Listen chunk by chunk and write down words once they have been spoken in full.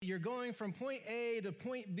you're going from point A to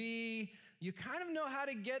point B. You kind of know how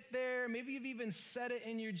to get there. Maybe you've even set it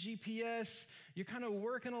in your GPS. You're kind of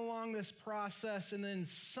working along this process, and then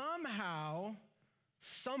somehow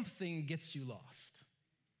something gets you lost.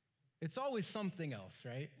 It's always something else,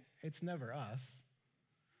 right? It's never us.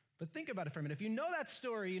 But think about it for a minute. If you know that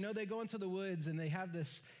story, you know they go into the woods and they have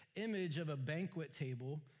this image of a banquet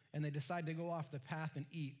table and they decide to go off the path and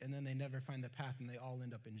eat, and then they never find the path and they all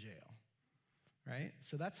end up in jail, right?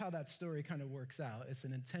 So that's how that story kind of works out. It's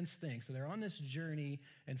an intense thing. So they're on this journey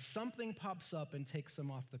and something pops up and takes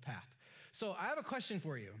them off the path. So I have a question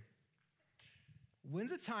for you.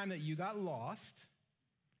 When's the time that you got lost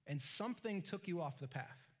and something took you off the path?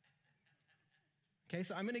 Okay,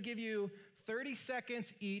 so I'm going to give you 30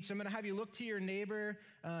 seconds each. I'm going to have you look to your neighbor.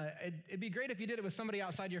 It'd be great if you did it with somebody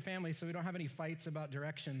outside your family so we don't have any fights about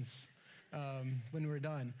directions when we're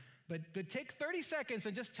done. But take 30 seconds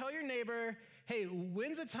and just tell your neighbor, hey,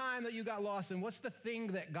 when's the time that you got lost and what's the thing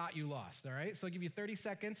that got you lost, all right? So I'll give you 30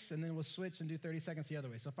 seconds and then we'll switch and do 30 seconds the other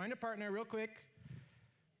way. So find a partner real quick.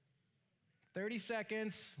 30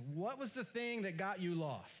 seconds. What was the thing that got you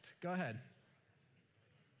lost? Go ahead.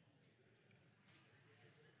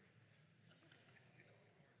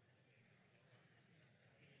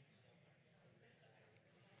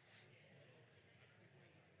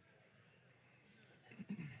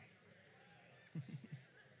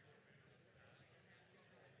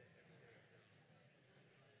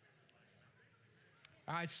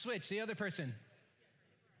 All right, switch, the other person.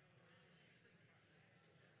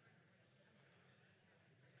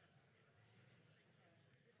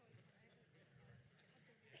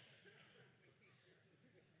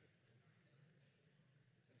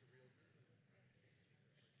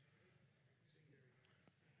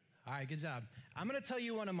 All right, good job. I'm going to tell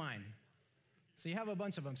you one of mine. So you have a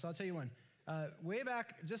bunch of them, so I'll tell you one. Way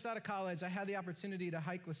back, just out of college, I had the opportunity to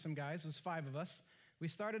hike with some guys. It was 5 of us. We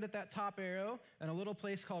started at that top arrow in a little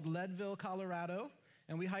place called Leadville, Colorado,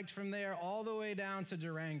 and we hiked from there all the way down to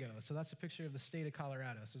Durango. So that's a picture of the state of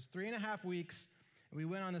Colorado. So it's 3.5 weeks, and we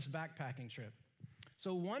went on this backpacking trip.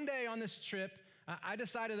 So one day on this trip, I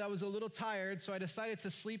decided I was a little tired, so I decided to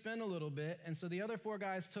sleep in a little bit, and so the other 4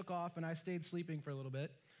 guys took off, and I stayed sleeping for a little bit.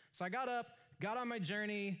 So I got up, got on my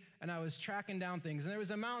journey, and I was tracking down things, and there was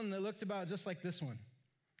a mountain that looked about just like this one.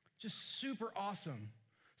 Just super awesome.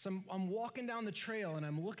 So I'm walking down the trail, and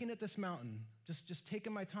I'm looking at this mountain, just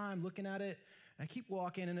taking my time, looking at it, and I keep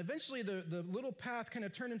walking, and eventually the little path kind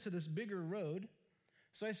of turned into this bigger road.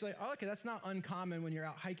 So I say, oh, okay, that's not uncommon when you're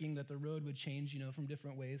out hiking that the road would change, from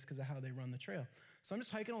different ways because of how they run the trail. So I'm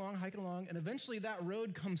just hiking along, and eventually that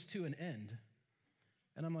road comes to an end.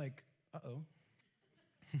 And I'm like, uh-oh.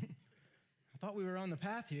 I thought we were on the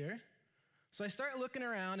path here. So I start looking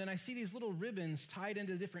around, and I see these little ribbons tied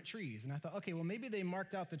into different trees. And I thought, okay, well, maybe they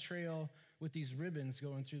marked out the trail with these ribbons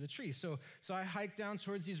going through the trees. So I hike down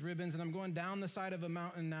towards these ribbons, and I'm going down the side of a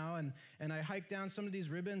mountain now, and I hike down some of these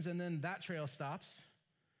ribbons, and then that trail stops.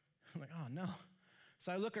 I'm like, oh, no.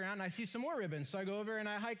 So I look around, and I see some more ribbons. So I go over, and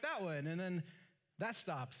I hike that one, and then that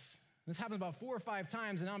stops. This happened about 4 or 5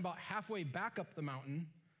 times, and now I'm about halfway back up the mountain,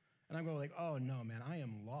 and I'm going like, oh, no, man, I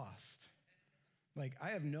am lost. Like, I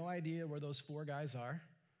have no idea where those 4 guys are.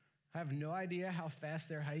 I have no idea how fast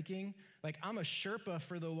they're hiking. Like, I'm a Sherpa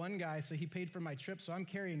for the one guy, so he paid for my trip, so I'm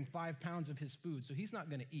carrying 5 pounds of his food, so he's not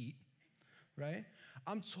going to eat, right?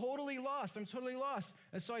 I'm totally lost. And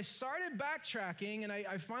so I started backtracking, and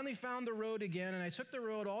I finally found the road again, and I took the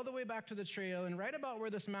road all the way back to the trail, and right about where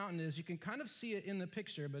this mountain is, you can kind of see it in the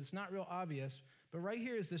picture, but it's not real obvious, but right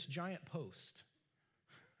here is this giant post.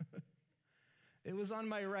 It was on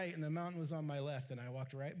my right, and the mountain was on my left, and I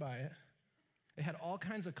walked right by it. It had all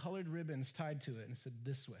kinds of colored ribbons tied to it, and it said,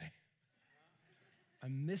 this way. I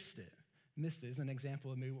missed it. It's an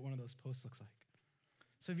example of maybe what one of those posts looks like.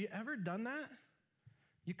 So have you ever done that?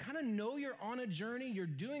 You kind of know you're on a journey, you're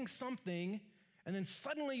doing something, and then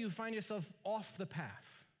suddenly you find yourself off the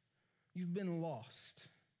path. You've been lost.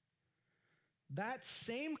 That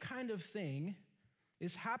same kind of thing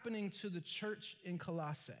is happening to the church in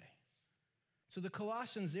Colossae. So the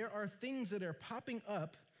Colossians, there are things that are popping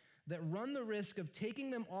up that run the risk of taking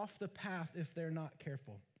them off the path if they're not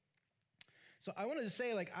careful. So I wanted to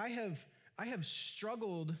say, I have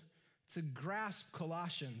struggled to grasp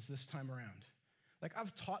Colossians this time around.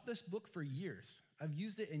 I've taught this book for years. I've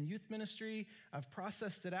used it in youth ministry. I've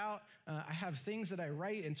processed it out. I have things that I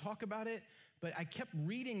write and talk about it, but I kept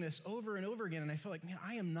reading this over and over again, and I felt like, man,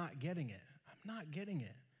 I am not getting it. I'm not getting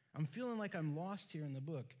it. I'm feeling like I'm lost here in the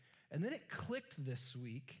book. And then it clicked this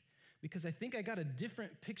week because I think I got a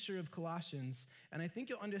different picture of Colossians, and I think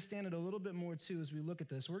you'll understand it a little bit more too as we look at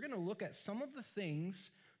this. We're going to look at some of the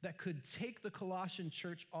things that could take the Colossian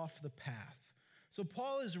church off the path. So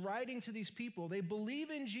Paul is writing to these people. They believe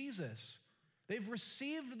in Jesus. They've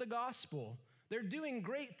received the gospel. They're doing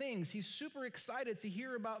great things. He's super excited to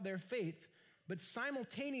hear about their faith. But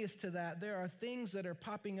simultaneous to that, there are things that are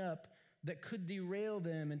popping up that could derail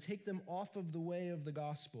them and take them off of the way of the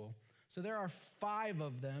gospel. So there are 5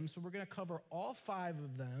 of them. So we're going to cover all 5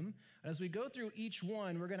 of them. As we go through each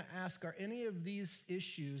one, we're going to ask, are any of these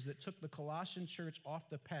issues that took the Colossian church off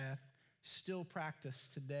the path still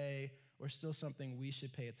practiced today, or still something we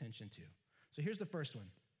should pay attention to? So here's the first one.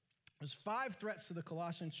 There's 5 threats to the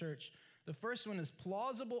Colossian church. The first one is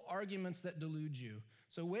plausible arguments that delude you.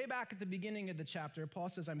 So way back at the beginning of the chapter, Paul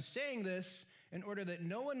says, I'm saying this in order that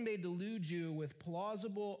no one may delude you with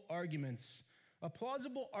plausible arguments. A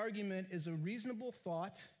plausible argument is a reasonable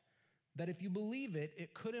thought that if you believe it,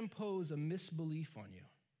 it could impose a misbelief on you.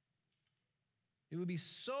 It would be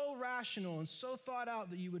so rational and so thought out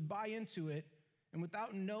that you would buy into it, and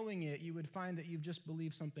without knowing it, you would find that you've just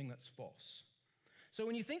believed something that's false. So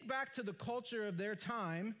when you think back to the culture of their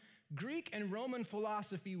time, Greek and Roman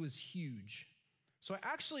philosophy was huge. So I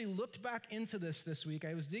actually looked back into this week.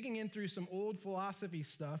 I was digging in through some old philosophy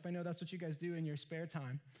stuff. I know that's what you guys do in your spare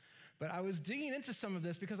time. But I was digging into some of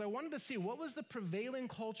this because I wanted to see what was the prevailing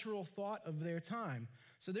cultural thought of their time.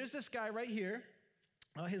 So there's this guy right here.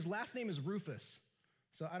 His last name is Rufus.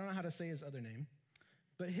 So I don't know how to say his other name.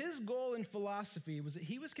 But his goal in philosophy was that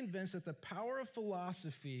he was convinced that the power of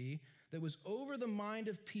philosophy that was over the mind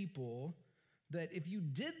of people, that if you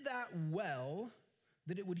did that well,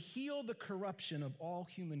 that it would heal the corruption of all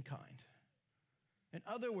humankind. In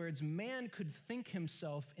other words, man could think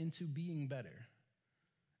himself into being better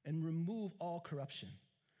and remove all corruption.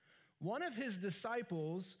 One of his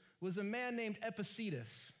disciples was a man named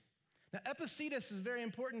Epictetus. Now, Epictetus is very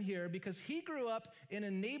important here because he grew up in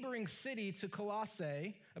a neighboring city to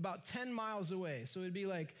Colossae, about 10 miles away. So it'd be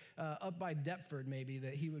like up by Deptford, maybe,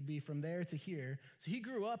 that he would be from there to here. So he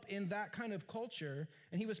grew up in that kind of culture,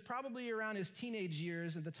 and he was probably around his teenage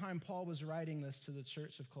years at the time Paul was writing this to the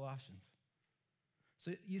church of Colossians.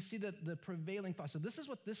 So you see the prevailing thought. So this is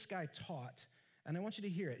what this guy taught, and I want you to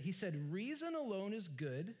hear it. He said, reason alone is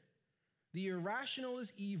good, the irrational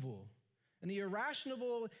is evil, and the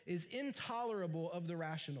irrational is intolerable of the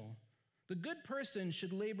rational. The good person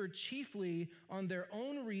should labor chiefly on their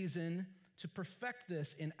own reason to perfect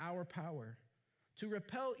this in our power. To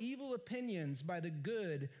repel evil opinions by the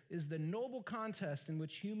good is the noble contest in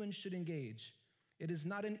which humans should engage. It is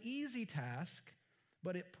not an easy task,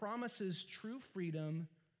 but it promises true freedom,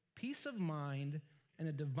 peace of mind, and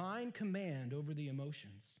a divine command over the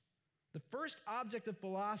emotions. The first object of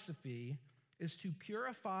philosophy is to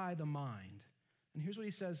purify the mind. And here's what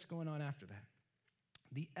he says going on after that.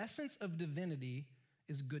 The essence of divinity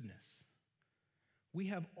is goodness. We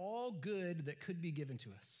have all good that could be given to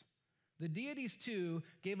us. The deities, too,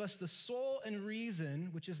 gave us the soul and reason,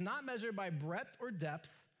 which is not measured by breadth or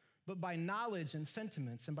depth, but by knowledge and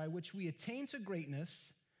sentiments, and by which we attain to greatness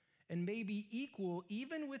and may be equal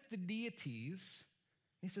even with the deities.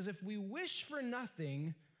 He says, if we wish for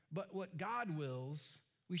nothing but what God wills,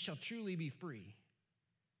 we shall truly be free.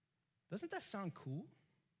 Doesn't that sound cool?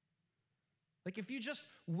 Like if you just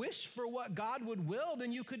wish for what God would will,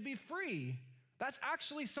 then you could be free. That's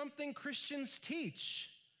actually something Christians teach.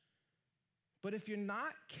 But if you're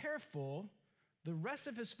not careful, the rest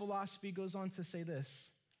of his philosophy goes on to say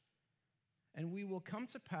this, and we will come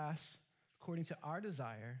to pass according to our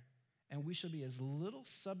desire, and we shall be as little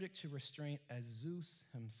subject to restraint as Zeus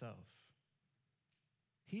himself.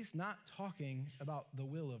 He's not talking about the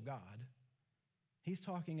will of God. He's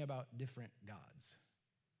talking about different gods.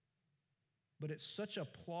 But it's such a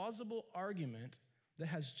plausible argument that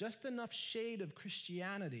has just enough shade of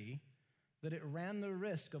Christianity that it ran the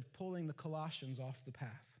risk of pulling the Colossians off the path.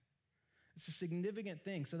 It's a significant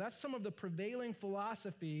thing. So that's some of the prevailing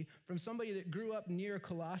philosophy from somebody that grew up near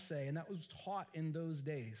Colossae, and that was taught in those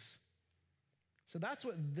days. So that's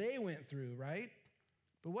what they went through, right?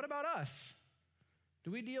 But what about us? Do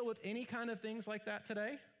we deal with any kind of things like that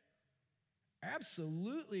today?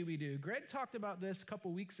 Absolutely we do. Greg talked about this a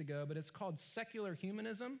couple weeks ago, but it's called secular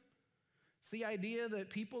humanism. It's the idea that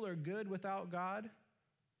people are good without God,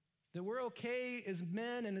 that we're okay as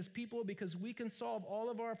men and as people because we can solve all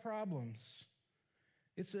of our problems.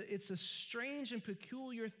 It's a strange and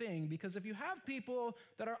peculiar thing because if you have people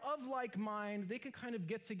that are of like mind, they can kind of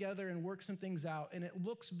get together and work some things out, and it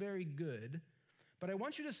looks very good. But I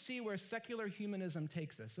want you to see where secular humanism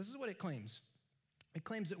takes us. This is what it claims. It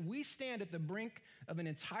claims that we stand at the brink of an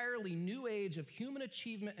entirely new age of human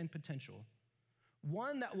achievement and potential,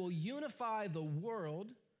 one that will unify the world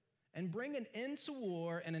and bring an end to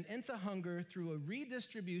war and an end to hunger through a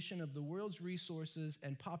redistribution of the world's resources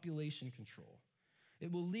and population control.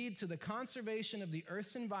 It will lead to the conservation of the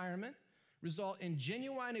Earth's environment, result in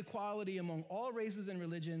genuine equality among all races and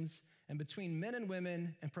religions and between men and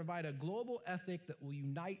women, and provide a global ethic that will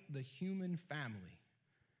unite the human family.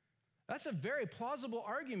 That's a very plausible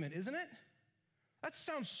argument, isn't it? That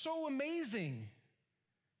sounds so amazing.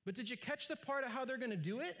 But did you catch the part of how they're going to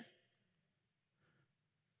do it?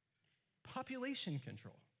 Population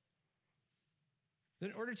control. That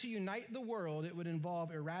in order to unite the world, it would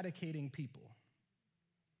involve eradicating people.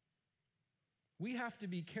 We have to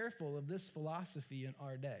be careful of this philosophy in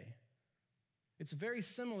our day. It's very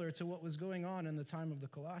similar to what was going on in the time of the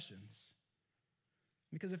Colossians.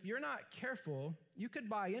 Because if you're not careful, you could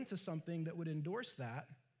buy into something that would endorse that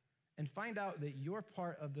and find out that you're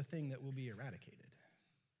part of the thing that will be eradicated.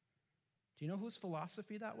 Do you know whose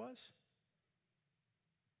philosophy that was?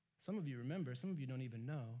 Some of you remember, some of you don't even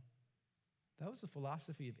know. That was the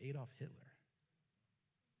philosophy of Adolf Hitler.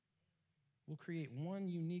 We'll create one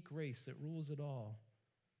unique race that rules it all,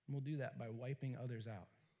 and we'll do that by wiping others out.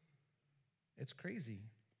 It's crazy.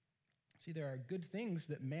 See, there are good things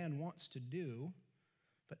that man wants to do,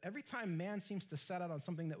 but every time man seems to set out on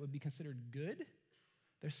something that would be considered good,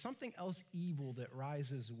 there's something else evil that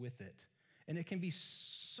rises with it. And it can be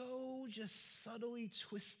so just subtly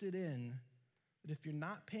twisted in that if you're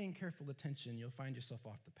not paying careful attention, you'll find yourself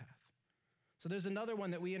off the path. So there's another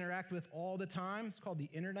one that we interact with all the time. It's called the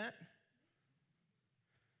internet.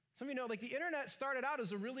 Some of you know, the internet started out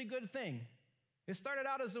as a really good thing. It started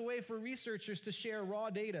out as a way for researchers to share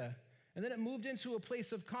raw data, and then it moved into a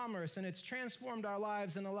place of commerce, and it's transformed our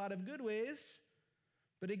lives in a lot of good ways.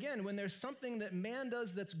 But again, when there's something that man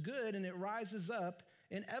does that's good and it rises up,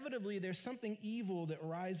 inevitably there's something evil that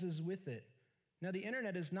rises with it. Now, the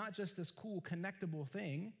internet is not just this cool, connectable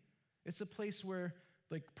thing. It's a place where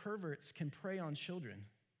perverts can prey on children.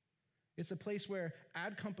 It's a place where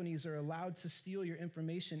ad companies are allowed to steal your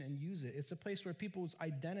information and use it. It's a place where people's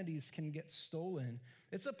identities can get stolen.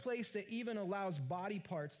 It's a place that even allows body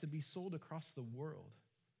parts to be sold across the world.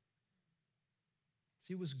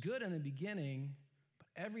 See, it was good in the beginning, but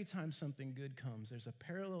every time something good comes, there's a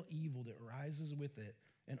parallel evil that rises with it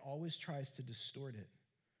and always tries to distort it.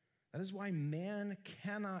 That is why man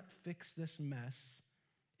cannot fix this mess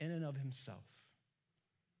in and of himself.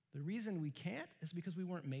 The reason we can't is because we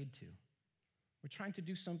weren't made to. We're trying to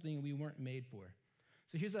do something we weren't made for.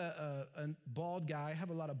 So here's a bald guy. I have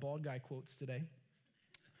a lot of bald guy quotes today.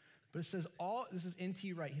 But it says, this is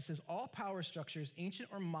N.T. Wright. He says, all power structures, ancient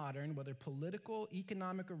or modern, whether political,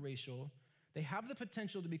 economic, or racial, they have the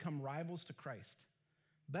potential to become rivals to Christ,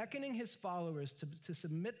 beckoning his followers to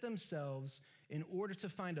submit themselves in order to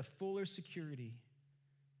find a fuller security.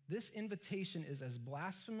 This invitation is as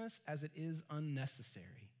blasphemous as it is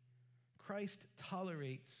unnecessary. Christ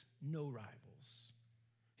tolerates no rivals.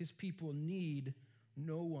 His people need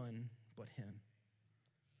no one but him.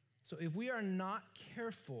 So if we are not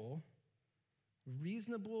careful,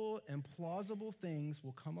 reasonable and plausible things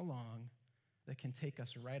will come along that can take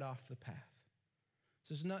us right off the path.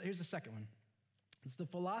 So here's the second one. It's the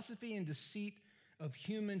philosophy and deceit of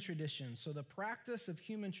human traditions. So the practice of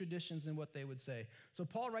human traditions and what they would say. So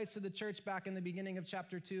Paul writes to the church back in the beginning of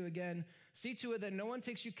chapter 2 again, see to it that no one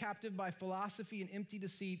takes you captive by philosophy and empty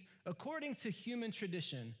deceit, according to human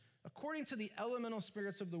tradition, according to the elemental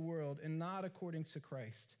spirits of the world, and not according to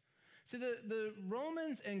Christ. See, the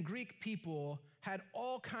Romans and Greek people had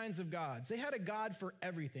all kinds of gods. They had a god for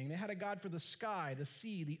everything. They had a god for the sky, the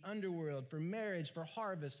sea, the underworld, for marriage, for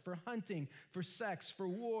harvest, for hunting, for sex, for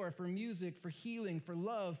war, for music, for healing, for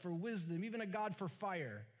love, for wisdom, even a god for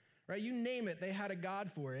fire, right? You name it, they had a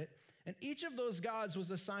god for it. And each of those gods was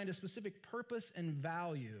assigned a specific purpose and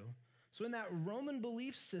value. So in that Roman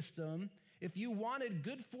belief system, if you wanted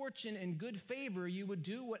good fortune and good favor, you would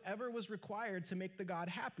do whatever was required to make the god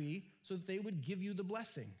happy so that they would give you the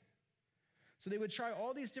blessing. So they would try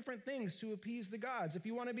all these different things to appease the gods. If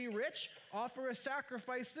you want to be rich, offer a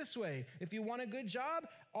sacrifice this way. If you want a good job,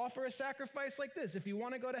 offer a sacrifice like this. If you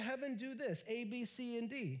want to go to heaven, do this, A, B, C, and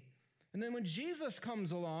D. And then when Jesus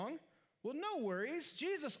comes along, well, no worries.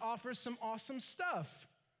 Jesus offers some awesome stuff.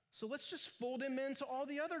 So let's just fold him into all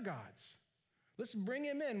the other gods. Let's bring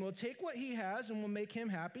him in. We'll take what he has and we'll make him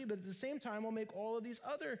happy, but at the same time, we'll make all of these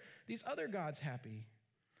other gods happy.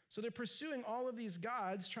 So they're pursuing all of these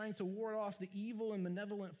gods, trying to ward off the evil and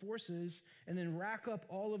malevolent forces, and then rack up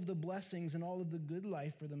all of the blessings and all of the good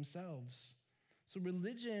life for themselves. So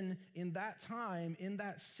religion in that time, in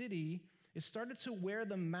that city, it started to wear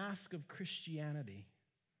the mask of Christianity.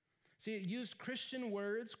 See, it used Christian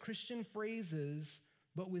words, Christian phrases,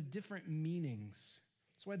 but with different meanings.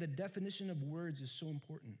 That's why the definition of words is so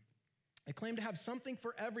important. It claimed to have something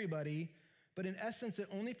for everybody, but in essence, it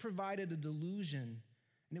only provided a delusion,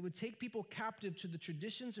 and it would take people captive to the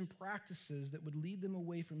traditions and practices that would lead them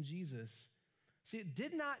away from Jesus. See, it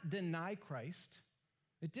did not deny Christ.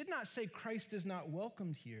 It did not say Christ is not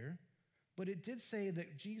welcomed here, but it did say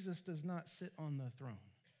that Jesus does not sit on the throne.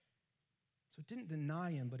 So it didn't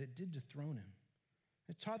deny him, but it did dethrone him.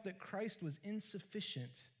 It taught that Christ was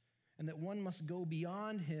insufficient and that one must go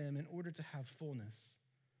beyond him in order to have fullness.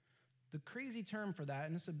 The crazy term for that,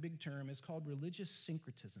 and it's a big term, is called religious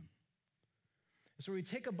syncretism. So we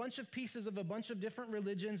take a bunch of pieces of a bunch of different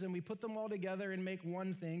religions and we put them all together and make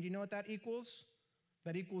one thing. Do you know what that equals?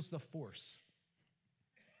 That equals the Force.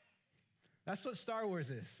 That's what Star Wars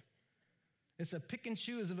is. It's a pick and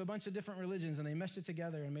choose of a bunch of different religions, and they meshed it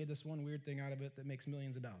together and made this one weird thing out of it that makes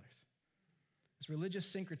millions of dollars. It's religious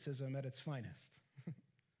syncretism at its finest.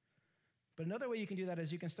 But another way you can do that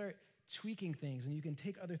is you can start tweaking things, and you can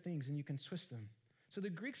take other things and you can twist them. So the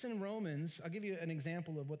Greeks and Romans, I'll give you an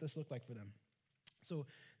example of what this looked like for them. So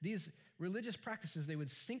these religious practices, they would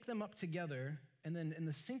sync them up together, and then in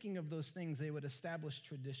the syncing of those things, they would establish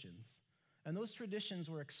traditions. And those traditions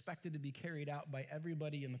were expected to be carried out by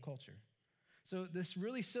everybody in the culture. So this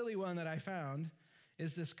really silly one that I found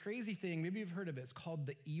is this crazy thing. Maybe you've heard of it. It's called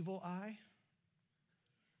the evil eye.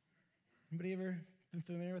 Anybody ever been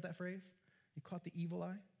familiar with that phrase? You caught the evil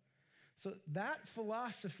eye? So that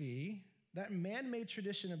philosophy, that man-made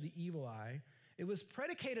tradition of the evil eye, it was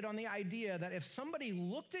predicated on the idea that if somebody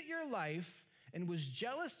looked at your life and was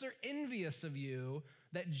jealous or envious of you,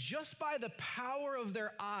 that just by the power of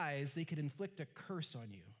their eyes, they could inflict a curse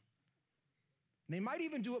on you. And they might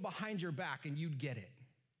even do it behind your back and you'd get it.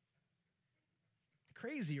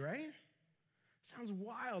 Crazy, right? Sounds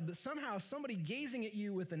wild, but somehow somebody gazing at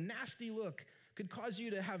you with a nasty look could cause you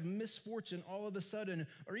to have misfortune all of a sudden,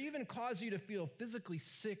 or even cause you to feel physically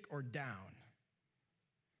sick or down.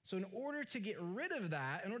 So in order to get rid of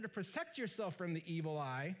that, in order to protect yourself from the evil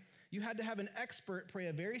eye, you had to have an expert pray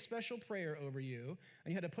a very special prayer over you,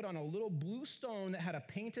 and you had to put on a little blue stone that had a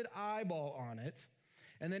painted eyeball on it.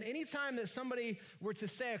 And then anytime that somebody were to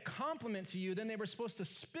say a compliment to you, then they were supposed to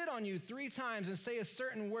spit on you 3 times and say a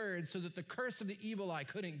certain word so that the curse of the evil eye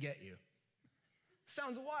couldn't get you.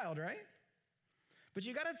 Sounds wild, right? But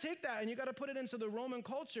you got to take that and you got to put it into the Roman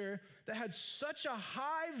culture that had such a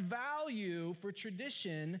high value for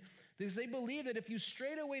tradition because they believed that if you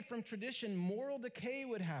strayed away from tradition, moral decay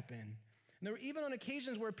would happen. And there were even on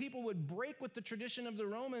occasions where people would break with the tradition of the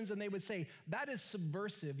Romans and they would say, that is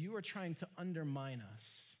subversive. You are trying to undermine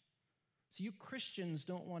us. So you Christians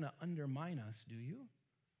don't want to undermine us, do you?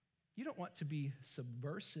 You don't want to be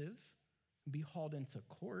subversive and be hauled into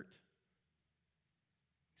court.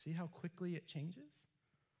 See how quickly it changes?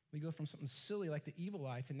 We go from something silly like the evil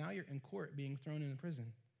eye to now you're in court being thrown into prison.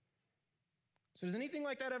 So does anything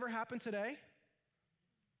like that ever happen today?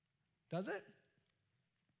 Does it?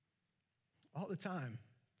 All the time.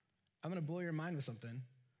 I'm going to blow your mind with something.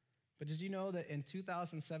 But did you know that in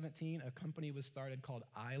 2017, a company was started called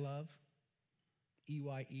iLove?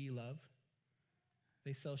 E-Y-E, love.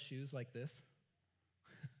 They sell shoes like this.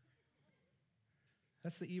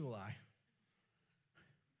 That's the evil eye.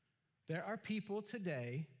 There are people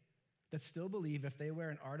today that still believe if they wear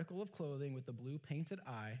an article of clothing with the blue painted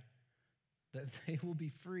eye, that they will be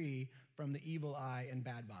free from the evil eye and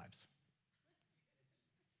bad vibes.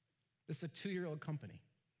 This is a 2-year-old company.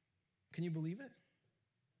 Can you believe it?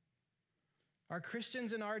 Are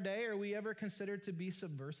Christians in our day, are we ever considered to be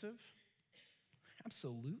subversive?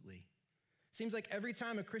 Absolutely. Seems like every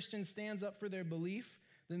time a Christian stands up for their belief,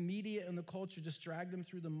 the media and the culture just drag them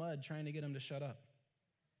through the mud trying to get them to shut up.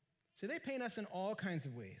 See, they paint us in all kinds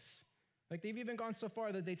of ways. Like they've even gone so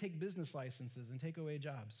far that they take business licenses and take away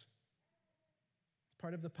jobs. It's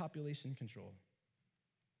part of the population control.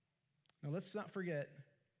 Now let's not forget,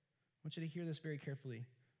 I want you to hear this very carefully.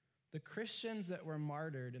 The Christians that were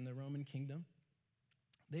martyred in the Roman kingdom,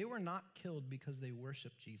 they were not killed because they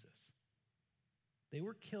worshiped Jesus. They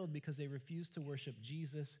were killed because they refused to worship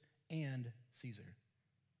Jesus and Caesar.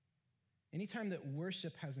 Anytime that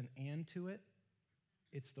worship has an and to it,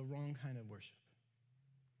 it's the wrong kind of worship.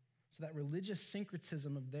 So that religious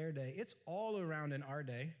syncretism of their day, it's all around in our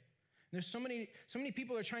day. There's so many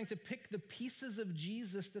people are trying to pick the pieces of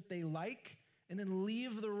Jesus that they like and then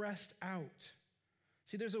leave the rest out.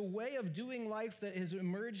 See, there's a way of doing life that has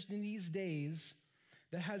emerged in these days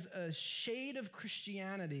that has a shade of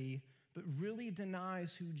Christianity, but really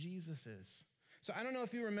denies who Jesus is. So I don't know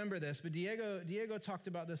if you remember this, but Diego talked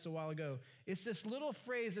about this a while ago. It's this little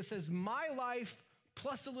phrase that says, my life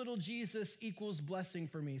plus a little Jesus equals blessing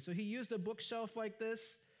for me. So he used a bookshelf like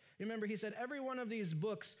this. Remember, he said every one of these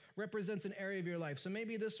books represents an area of your life. So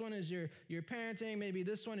maybe this one is your parenting, maybe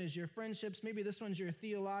this one is your friendships, maybe this one's your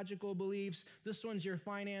theological beliefs, this one's your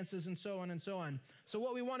finances, and so on and so on. So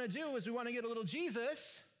what we want to do is we want to get a little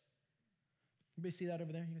Jesus. Everybody see that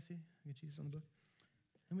over there? You can see? We get Jesus on the book.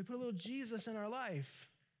 And we put a little Jesus in our life.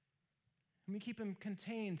 And we keep him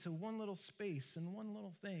contained to one little space and one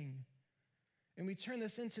little thing. And we turn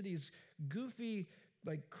this into these goofy,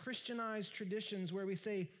 like Christianized traditions where we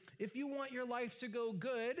say, if you want your life to go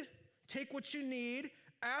good, take what you need,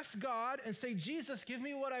 ask God, and say, Jesus, give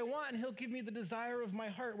me what I want, and he'll give me the desire of my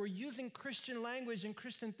heart. We're using Christian language and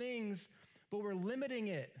Christian things, but we're limiting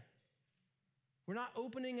it. We're not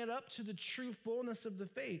opening it up to the true fullness of the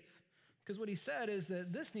faith. Because what he said is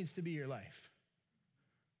that this needs to be your life.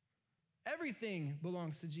 Everything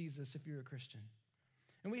belongs to Jesus if you're a Christian.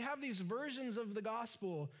 And we have these versions of the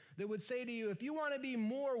gospel that would say to you, if you want to be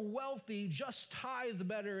more wealthy, just tithe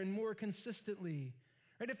better and more consistently.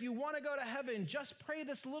 Right? If you want to go to heaven, just pray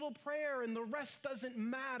this little prayer and the rest doesn't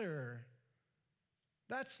matter.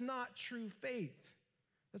 That's not true faith.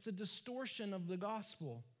 That's a distortion of the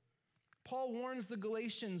gospel. Paul warns the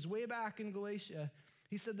Galatians way back in Galatia.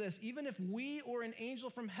 He said this, even if we or an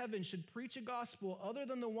angel from heaven should preach a gospel other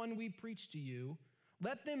than the one we preach to you,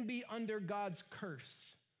 let them be under God's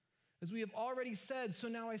curse. As we have already said, so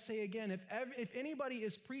now I say again, if anybody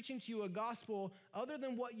is preaching to you a gospel other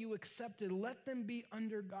than what you accepted, let them be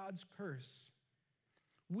under God's curse.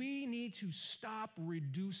 We need to stop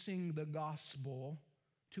reducing the gospel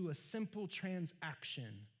to a simple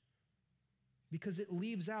transaction because it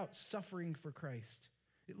leaves out suffering for Christ.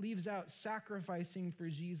 It leaves out sacrificing for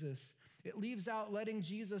Jesus. It leaves out letting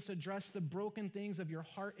Jesus address the broken things of your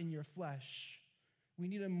heart and your flesh. We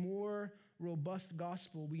need a more robust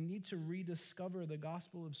gospel. We need to rediscover the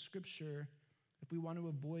gospel of Scripture if we want to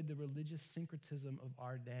avoid the religious syncretism of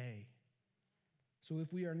our day. So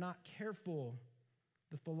if we are not careful,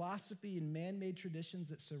 the philosophy and man-made traditions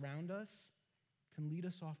that surround us can lead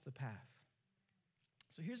us off the path.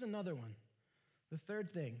 So here's another one. The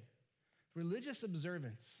third thing, religious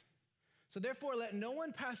observance. So therefore, let no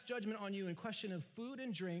one pass judgment on you in question of food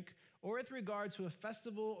and drink, or with regard to a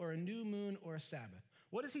festival or a new moon or a Sabbath.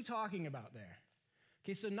 What is he talking about there?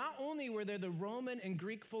 Okay, so not only were there the Roman and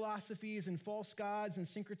Greek philosophies and false gods and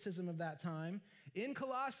syncretism of that time, in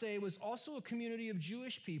Colossae was also a community of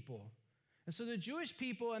Jewish people. And so the Jewish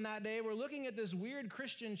people in that day were looking at this weird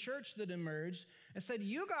Christian church that emerged and said,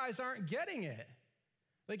 you guys aren't getting it.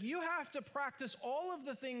 Like, you have to practice all of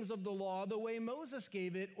the things of the law the way Moses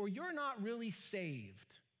gave it, or you're not really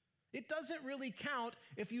saved. It doesn't really count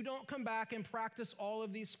if you don't come back and practice all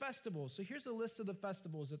of these festivals. So here's a list of the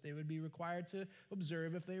festivals that they would be required to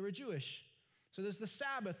observe if they were Jewish. So there's the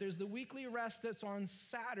Sabbath. There's the weekly rest that's on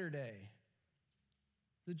Saturday.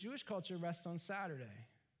 The Jewish culture rests on Saturday.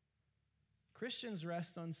 Christians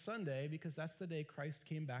rest on Sunday because that's the day Christ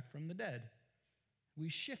came back from the dead. We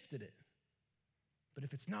shifted it. But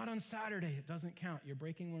if it's not on Saturday, it doesn't count. You're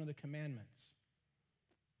breaking one of the commandments.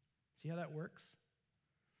 See how that works?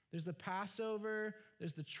 There's the Passover,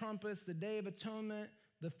 there's the trumpets, the Day of Atonement,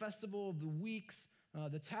 the Festival of the Weeks,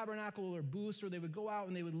 the tabernacle or booths where they would go out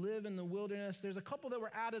and they would live in the wilderness. There's a couple that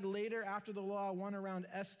were added later after the law, one around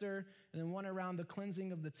Esther and then one around the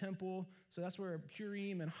cleansing of the temple. So that's where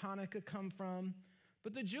Purim and Hanukkah come from.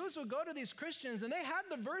 But the Jews would go to these Christians and they had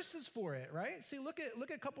the verses for it, right? See, look at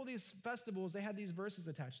a couple of these festivals. They had these verses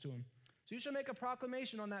attached to them. So you shall make a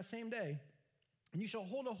proclamation on that same day, and you shall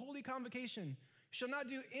hold a holy convocation. You shall not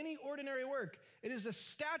do any ordinary work. It is a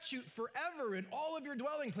statute forever in all of your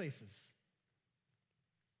dwelling places.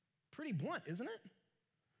 Pretty blunt, isn't it?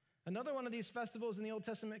 Another one of these festivals in the Old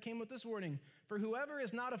Testament came with this warning. For whoever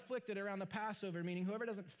is not afflicted around the Passover, meaning whoever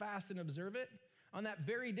doesn't fast and observe it, on that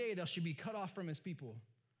very day thou should be cut off from his people.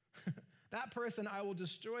 That person I will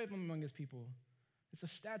destroy from among his people. It's a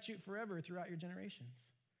statute forever throughout your generations.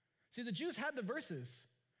 See, the Jews had the verses.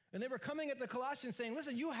 And they were coming at the Colossians saying,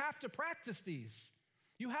 listen, you have to practice these.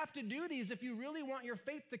 You have to do these if you really want your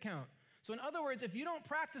faith to count. So in other words, if you don't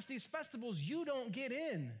practice these festivals, you don't get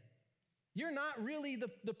in. You're not really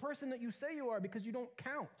the person that you say you are because you don't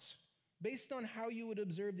count based on how you would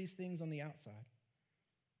observe these things on the outside.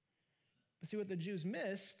 But see, what the Jews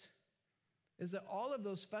missed is that all of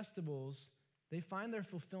those festivals, they find their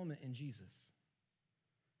fulfillment in Jesus.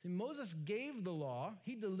 See, Moses gave the law,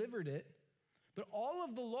 he delivered it, but all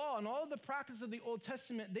of the law and all of the practice of the Old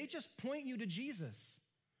Testament, they just point you to Jesus.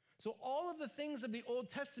 So all of the things of the Old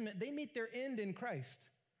Testament, they meet their end in Christ.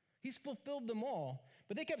 He's fulfilled them all.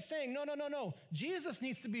 But they kept saying, no. Jesus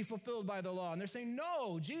needs to be fulfilled by the law. And they're saying,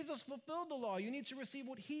 no, Jesus fulfilled the law. You need to receive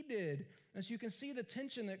what he did. And so you can see the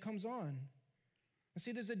tension that comes on. And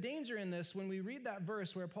see, there's a danger in this when we read that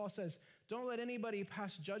verse where Paul says, don't let anybody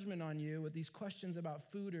pass judgment on you with these questions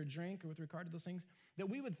about food or drink or with regard to those things, that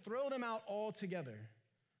we would throw them out altogether.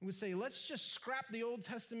 We would say, let's just scrap the Old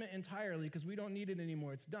Testament entirely because we don't need it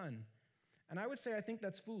anymore. It's done. And I would say I think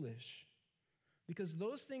that's foolish because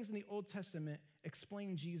those things in the Old Testament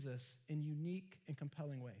explain Jesus in unique and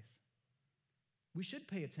compelling ways. We should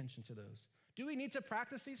pay attention to those. Do we need to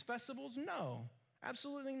practice these festivals? No.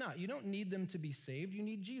 Absolutely not. You don't need them to be saved. You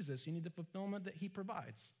need Jesus. You need the fulfillment that he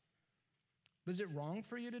provides. But is it wrong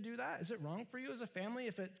for you to do that? Is it wrong for you as a family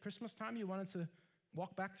if at Christmas time you wanted to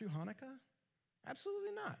walk back through Hanukkah?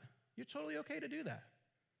 Absolutely not. You're totally okay to do that.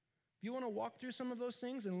 If you want to walk through some of those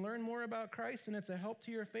things and learn more about Christ and it's a help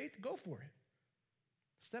to your faith, go for it.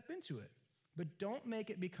 Step into it. But don't make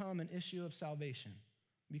it become an issue of salvation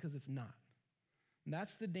because it's not. And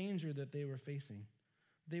that's the danger that they were facing.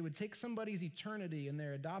 They would take somebody's eternity and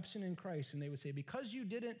their adoption in Christ, and they would say, because you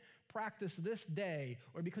didn't practice this day,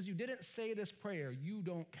 or because you didn't say this prayer, you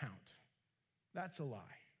don't count. That's a lie.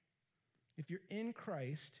 If you're in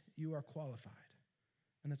Christ, you are qualified,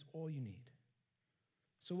 and that's all you need.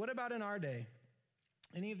 So what about in our day?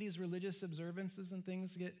 Any of these religious observances and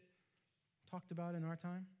things get talked about in our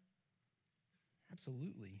time?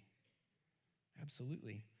 Absolutely.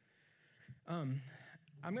 Absolutely. I'm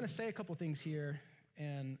going to say a couple things here.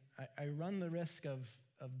 And I run the risk of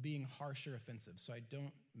being harsh or offensive, so I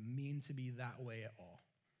don't mean to be that way at all.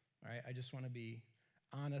 All right? I just want to be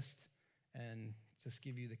honest and just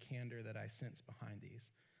give you the candor that I sense behind these.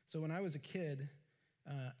 So when I was a kid,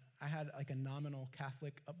 I had like a nominal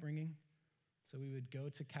Catholic upbringing. So we would go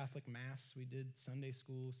to Catholic Mass. We did Sunday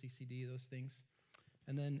school, CCD, those things.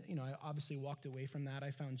 And then, I obviously walked away from that. I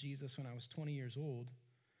found Jesus when I was 20 years old.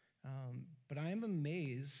 But I am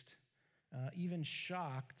amazed, even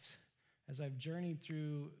shocked, as I've journeyed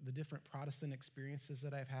through the different Protestant experiences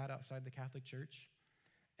that I've had outside the Catholic Church,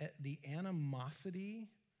 at the animosity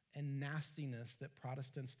and nastiness that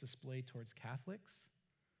Protestants display towards Catholics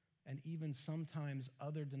and even sometimes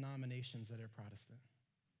other denominations that are Protestant.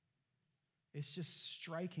 It's just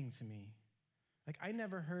striking to me. Like, I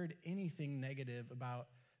never heard anything negative about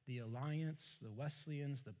the Alliance, the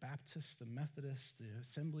Wesleyans, the Baptists, the Methodists, the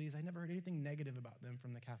Assemblies. I never heard anything negative about them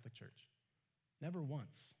from the Catholic Church. Never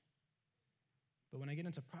once. But when I get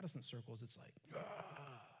into Protestant circles, it's like,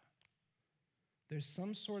 there's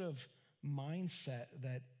some sort of mindset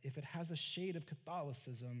that if it has a shade of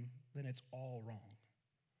Catholicism, then it's all wrong.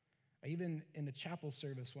 Even in the chapel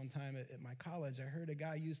service one time at my college, I heard a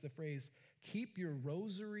guy use the phrase, keep your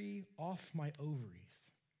rosary off my ovaries.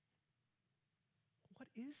 What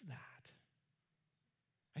is that?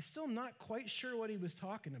 I'm still not quite sure what he was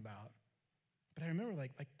talking about, but I remember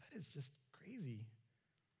like that is just crazy.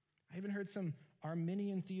 I even heard some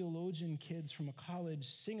Arminian theologian kids from a college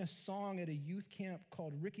sing a song at a youth camp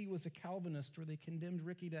called Ricky Was a Calvinist, where they condemned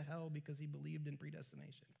Ricky to hell because he believed in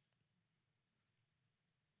predestination.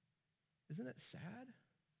 Isn't it sad?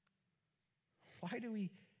 Why do we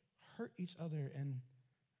hurt each other? And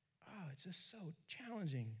it's just so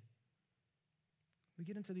challenging. We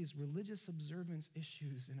get into these religious observance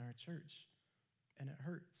issues in our church, and it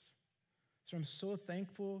hurts. So I'm so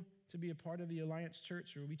thankful to be a part of the Alliance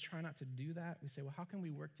Church where we try not to do that. We say, well, how can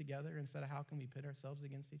we work together instead of how can we pit ourselves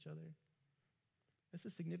against each other? That's a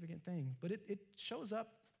significant thing. But it shows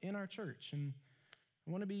up in our church. And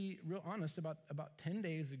I want to be real honest, about 10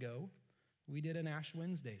 days ago, we did an Ash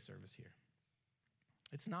Wednesday service here.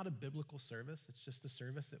 It's not a biblical service. It's just a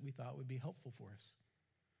service that we thought would be helpful for us.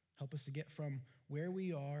 Help us to get from where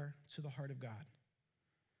we are to the heart of God.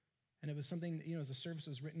 And it was something, as the service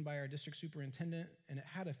was written by our district superintendent, and it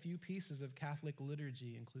had a few pieces of Catholic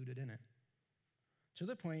liturgy included in it, to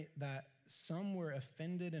the point that some were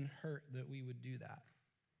offended and hurt that we would do that.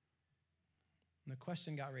 And the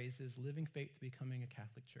question got raised, is Living Faith becoming a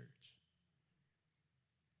Catholic church?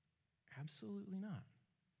 Absolutely not.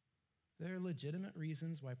 There are legitimate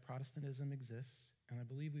reasons why Protestantism exists, and I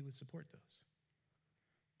believe we would support those.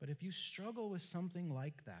 But if you struggle with something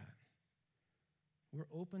like that, we're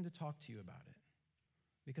open to talk to you about it.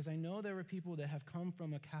 Because I know there were people that have come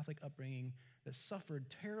from a Catholic upbringing that suffered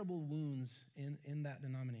terrible wounds in that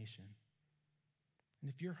denomination. And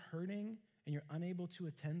if you're hurting and you're unable to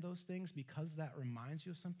attend those things because that reminds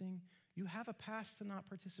you of something, you have a pass to not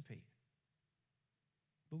participate.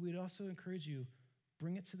 But we'd also encourage you,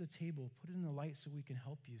 bring it to the table, put it in the light so we can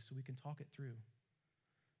help you, so we can talk it through.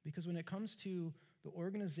 Because when it comes to the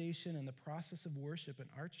organization and the process of worship in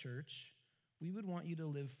our church, We would want you to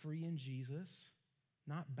live free in Jesus,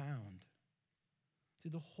 not bound. See,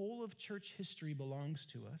 the whole of church history belongs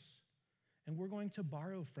to us, and we're going to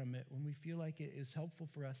borrow from it when we feel like it is helpful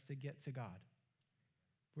for us to get to God.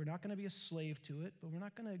 We're not going to be a slave to it, but we're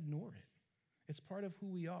not going to ignore it. It's part of who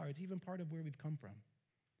we are. It's even part of where we've come from.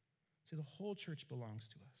 See, the whole church belongs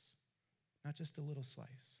to us, not just a little slice.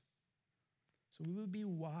 So we would be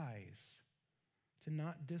wise to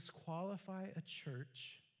not disqualify a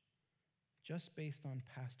church just based on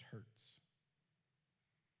past hurts.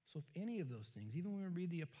 So if any of those things, even when we read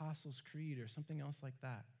the Apostles' Creed or something else like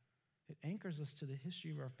that, it anchors us to the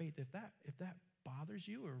history of our faith. If that bothers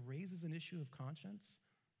you or raises an issue of conscience,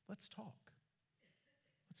 let's talk.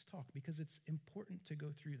 Let's talk, because it's important to go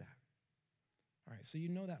through that. All right, so you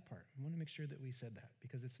know that part. I want to make sure that we said that,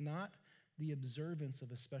 because it's not the observance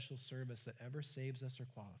of a special service that ever saves us or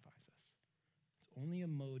qualifies us. It's only a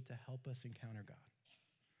mode to help us encounter God.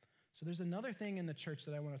 So there's another thing in the church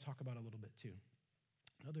that I want to talk about a little bit too,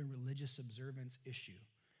 another religious observance issue.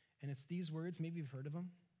 And it's these words, maybe you've heard of them,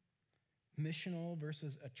 missional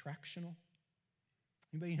versus attractional.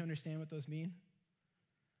 Anybody understand what those mean?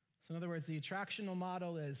 So in other words, the attractional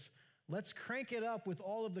model is, let's crank it up with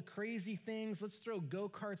all of the crazy things. Let's throw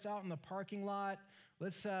go-karts out in the parking lot.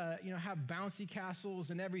 Let's have bouncy castles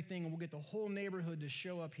and everything, and we'll get the whole neighborhood to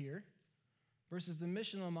show up here. Versus the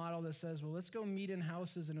missional model that says, well, let's go meet in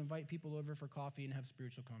houses and invite people over for coffee and have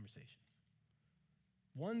spiritual conversations.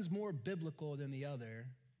 One's more biblical than the other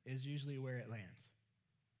is usually where it lands.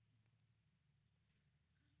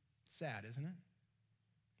 Sad, isn't it?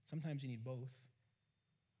 Sometimes you need both.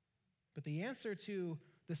 But the answer to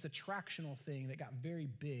this attractional thing that got very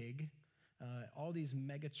big, all these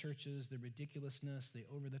mega churches, the ridiculousness, the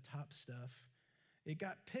over-the-top stuff, it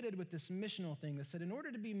got pitted with this missional thing that said, in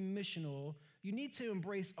order to be missional, you need to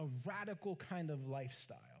embrace a radical kind of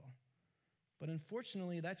lifestyle. But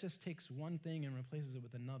unfortunately, that just takes one thing and replaces it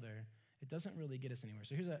with another. It doesn't really get us anywhere.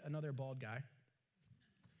 So here's another bald guy.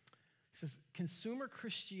 He says, consumer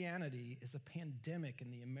Christianity is a pandemic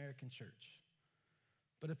in the American church,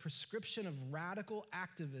 but a prescription of radical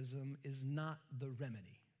activism is not the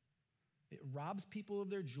remedy. It robs people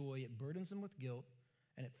of their joy, it burdens them with guilt,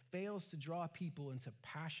 and it fails to draw people into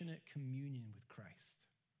passionate communion with Christ.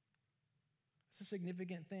 It's a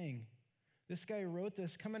significant thing. This guy wrote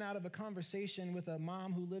this coming out of a conversation with a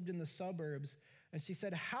mom who lived in the suburbs, and she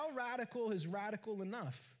said, how radical is radical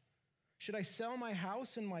enough? Should I sell my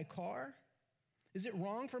house and my car? Is it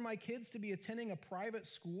wrong for my kids to be attending a private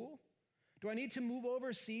school? Do I need to move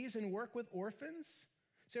overseas and work with orphans?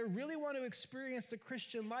 So I really want to experience the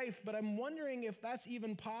Christian life, but I'm wondering if that's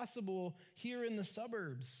even possible here in the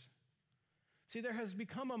suburbs. See, there has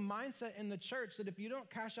become a mindset in the church that if you don't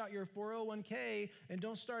cash out your 401k and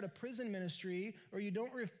don't start a prison ministry, or you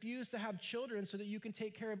don't refuse to have children so that you can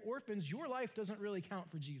take care of orphans, your life doesn't really count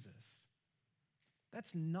for Jesus.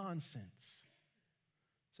 That's nonsense.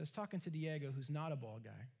 So I was talking to Diego, who's not a bald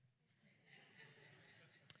guy.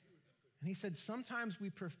 And he said, sometimes we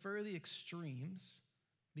prefer the extremes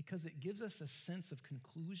because it gives us a sense of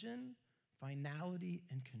conclusion, finality,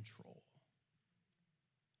 and control.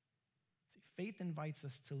 See, faith invites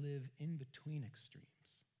us to live in between extremes.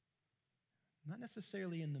 Not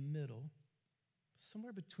necessarily in the middle, but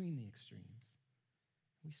somewhere between the extremes.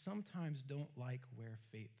 We sometimes don't like where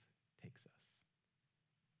faith takes us.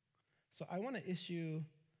 So I want to issue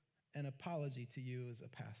an apology to you as a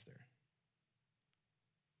pastor.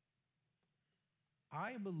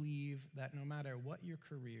 I believe that no matter what your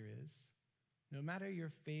career is, no matter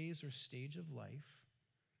your phase or stage of life,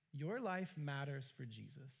 your life matters for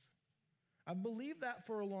Jesus. I've believed that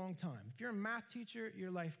for a long time. If you're a math teacher,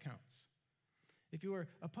 your life counts. If you're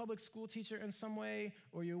a public school teacher in some way,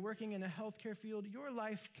 or you're working in a healthcare field, your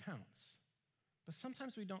life counts. But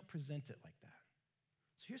sometimes we don't present it like that.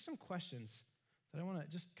 So here's some questions that I want to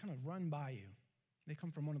just kind of run by you. They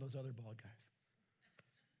come from one of those other bald guys.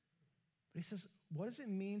 But he says, what does it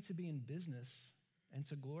mean to be in business and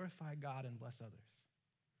to glorify God and bless others?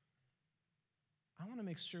 I want to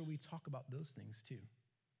make sure we talk about those things too.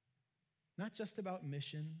 Not just about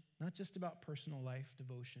mission, not just about personal life,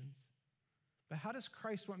 devotions, but how does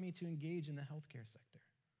Christ want me to engage in the healthcare sector?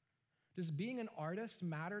 Does being an artist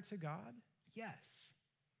matter to God? Yes.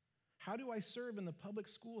 How do I serve in the public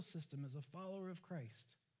school system as a follower of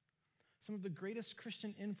Christ? Some of the greatest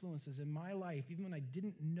Christian influences in my life, even when I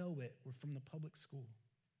didn't know it, were from the public school.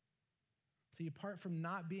 See, apart from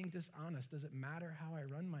not being dishonest, does it matter how I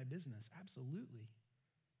run my business? Absolutely.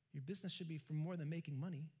 Your business should be for more than making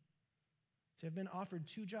money. See, I've been offered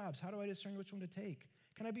 2 jobs. How do I discern which one to take?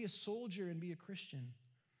 Can I be a soldier and be a Christian?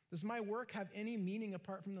 Does my work have any meaning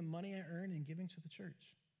apart from the money I earn in giving to the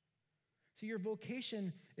church? See, your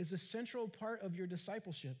vocation is a central part of your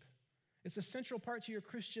discipleship. It's a central part to your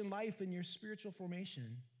Christian life and your spiritual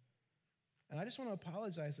formation. And I just want to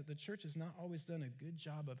apologize that the church has not always done a good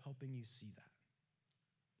job of helping you see that.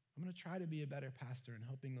 I'm going to try to be a better pastor in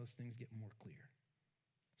helping those things get more clear.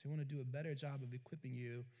 So I want to do a better job of equipping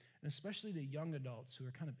you, and especially the young adults who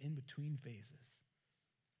are kind of in between phases.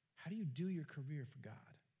 How do you do your career for God?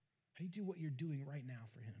 How do you do what you're doing right now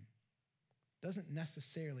for him? Doesn't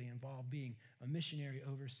necessarily involve being a missionary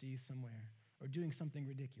overseas somewhere or doing something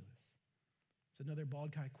ridiculous. It's another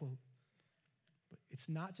bald guy quote. But it's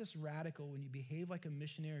not just radical when you behave like a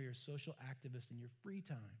missionary or social activist in your free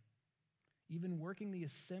time. Even working the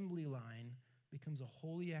assembly line becomes a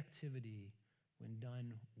holy activity when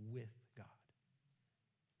done with God.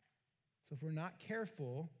 So if we're not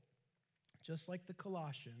careful, just like the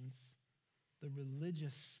Colossians, the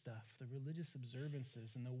religious stuff, the religious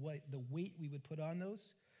observances, and the weight we would put on those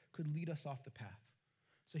could lead us off the path.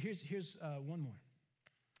 So here's one more.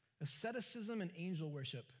 Asceticism and angel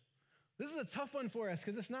worship. This is a tough one for us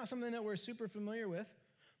because it's not something that we're super familiar with.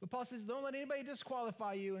 But Paul says, don't let anybody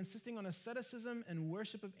disqualify you, insisting on asceticism and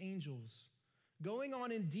worship of angels, going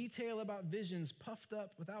on in detail about visions puffed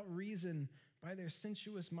up without reason by their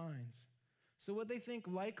sensuous minds. So what they think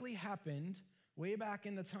likely happened way back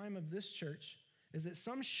in the time of this church is that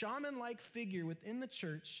some shaman-like figure within the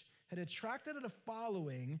church had attracted a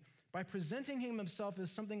following by presenting himself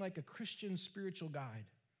as something like a Christian spiritual guide.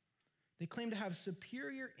 They claimed to have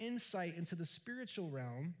superior insight into the spiritual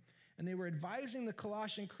realm, and they were advising the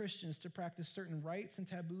Colossian Christians to practice certain rites and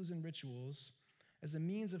taboos and rituals as a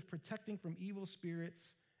means of protecting from evil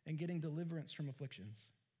spirits and getting deliverance from afflictions.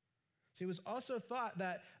 See, it was also thought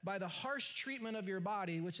that by the harsh treatment of your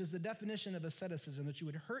body, which is the definition of asceticism, that you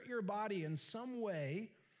would hurt your body in some way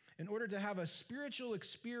in order to have a spiritual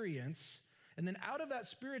experience, and then out of that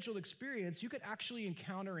spiritual experience, you could actually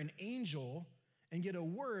encounter an angel and get a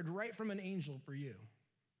word right from an angel for you.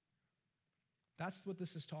 That's what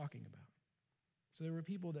this is talking about. So there were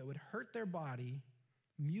people that would hurt their body,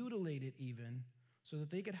 mutilate it even, so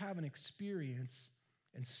that they could have an experience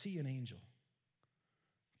and see an angel.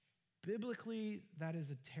 Biblically, that is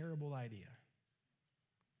a terrible idea.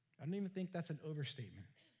 I don't even think that's an overstatement.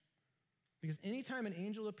 Because anytime an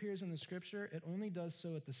angel appears in the scripture, it only does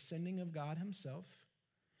so at the sending of God himself.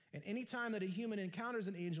 And anytime that a human encounters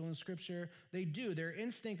an angel in scripture, they do. Their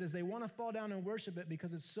instinct is they want to fall down and worship it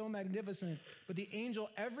because it's so magnificent. But the angel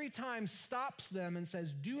every time stops them and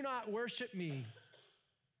says, do not worship me.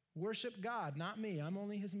 Worship God, not me. I'm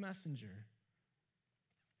only his messenger.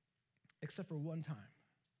 Except for one time.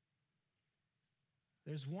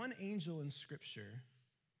 There's one angel in scripture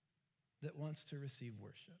that wants to receive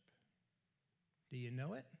worship. Do you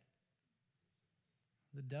know it?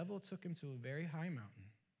 The devil took him to a very high mountain.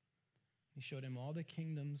 He showed him all the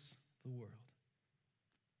kingdoms of the world.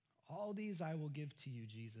 All these I will give to you,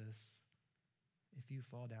 Jesus, if you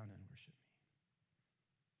fall down and worship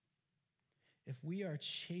me. If we are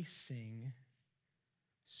chasing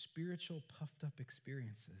spiritual puffed up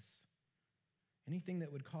experiences, anything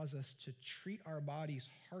that would cause us to treat our bodies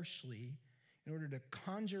harshly in order to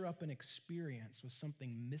conjure up an experience with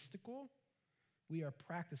something mystical, we are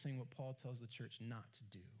practicing what Paul tells the church not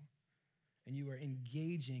to do. And you are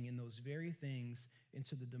engaging in those very things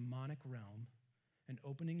into the demonic realm and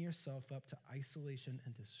opening yourself up to isolation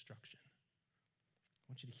and destruction.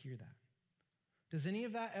 I want you to hear that. Does any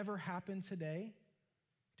of that ever happen today?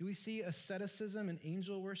 Do we see asceticism and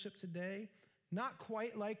angel worship today? Not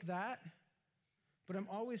quite like that, but I'm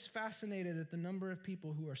always fascinated at the number of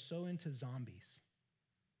people who are so into zombies.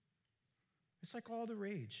 It's like all the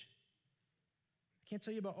rage. I can't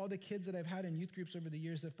tell you about all the kids that I've had in youth groups over the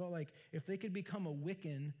years that felt like if they could become a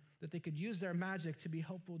Wiccan, that they could use their magic to be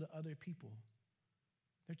helpful to other people.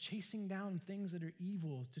 They're chasing down things that are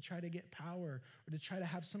evil to try to get power or to try to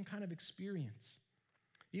have some kind of experience.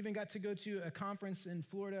 Even got to go to a conference in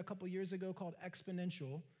Florida a couple years ago called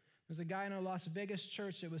Exponential. There's a guy in a Las Vegas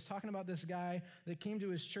church that was talking about this guy that came to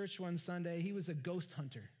his church one Sunday. He was a ghost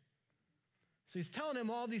hunter. So he's telling him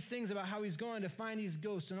all these things about how he's going to find these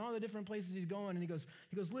ghosts and all the different places he's going. And he goes,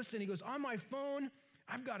 listen, on my phone,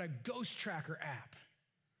 I've got a ghost tracker app.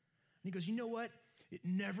 And he goes, you know what? It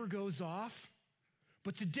never goes off.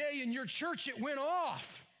 But today in your church, it went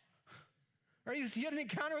off. Right? He had an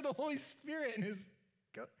encounter with the Holy Spirit. And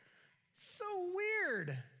so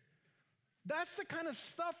weird. That's the kind of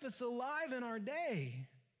stuff that's alive in our day.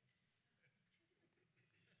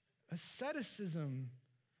 Asceticism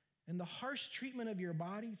and the harsh treatment of your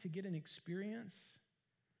body to get an experience,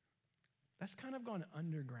 That's kind of gone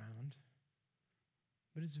underground,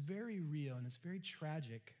 but it's very real and it's very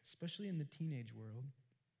tragic, especially in the teenage world,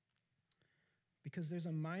 because there's a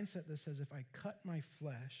mindset that says if I cut my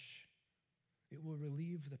flesh, it will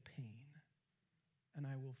relieve the pain and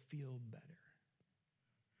I will feel better.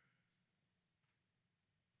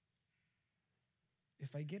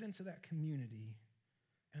 If I get into that community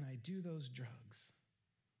and I do those drugs,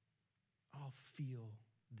 I'll feel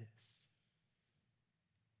this.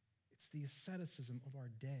 It's the asceticism of our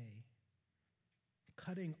day.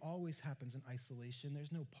 Cutting always happens in isolation.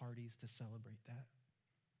 There's no parties to celebrate that.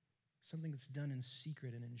 Something that's done in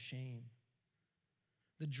secret and in shame.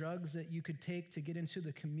 The drugs that you could take to get into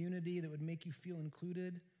the community that would make you feel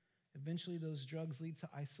included, eventually those drugs lead to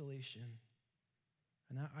isolation.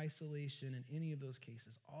 And that isolation in any of those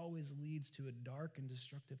cases always leads to a dark and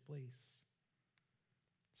destructive place.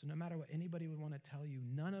 So no matter what anybody would want to tell you,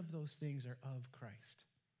 none of those things are of Christ.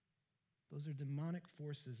 Those are demonic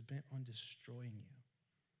forces bent on destroying you.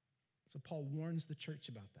 So Paul warns the church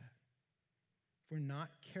about that. If we're not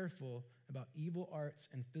careful about evil arts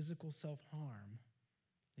and physical self-harm,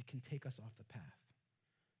 it can take us off the path.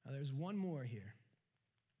 Now there's one more here.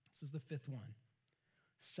 This is the fifth one.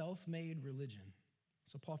 Self-made religion.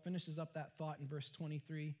 So Paul finishes up that thought in verse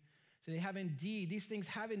 23. So these things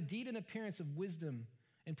have indeed an appearance of wisdom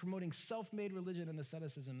in promoting self-made religion and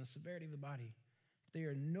asceticism, the severity of the body. They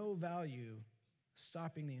are no value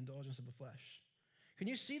stopping the indulgence of the flesh. Can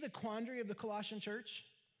you see the quandary of the Colossian church?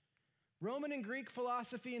 Roman and Greek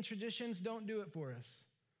philosophy and traditions don't do it for us.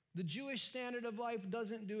 The Jewish standard of life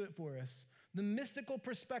doesn't do it for us. The mystical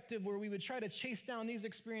perspective where we would try to chase down these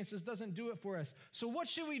experiences doesn't do it for us. So what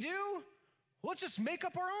should we do? Let's just make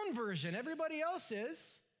up our own version. Everybody else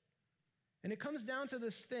is. And it comes down to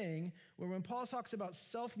this thing where when Paul talks about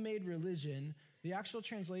self-made religion, the actual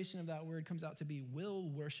translation of that word comes out to be will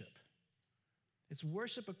worship. It's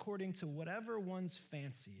worship according to whatever one's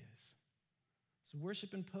fancy is. It's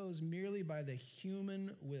worship imposed merely by the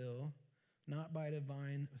human will, not by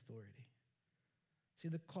divine authority. See,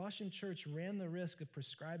 the Colossian church ran the risk of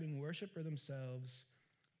prescribing worship for themselves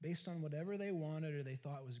based on whatever they wanted or they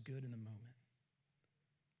thought was good in the moment.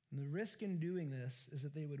 And the risk in doing this is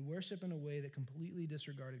that they would worship in a way that completely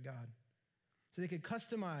disregarded God. So they could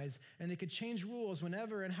customize and they could change rules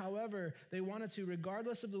whenever and however they wanted to,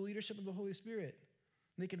 regardless of the leadership of the Holy Spirit.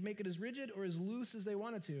 And they could make it as rigid or as loose as they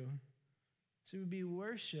wanted to. So it would be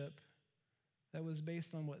worship that was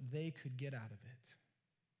based on what they could get out of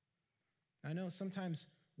it. I know sometimes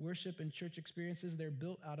worship and church experiences, they're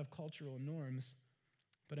built out of cultural norms,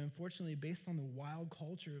 but unfortunately, based on the wild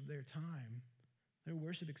culture of their time, their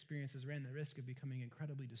worship experiences ran the risk of becoming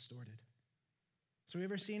incredibly distorted. So we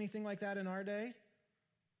ever see anything like that in our day?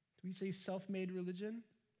 Do we say self-made religion?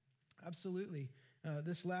 Absolutely.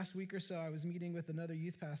 This last week or so, I was meeting with another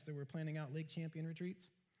youth pastor. We're planning out Lake Champion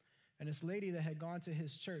retreats. And this lady that had gone to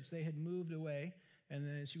his church, they had moved away, and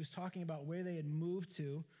then she was talking about where they had moved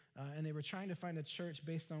to, and they were trying to find a church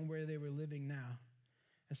based on where they were living now.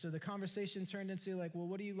 And so the conversation turned into like, well,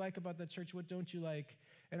 what do you like about the church? What don't you like?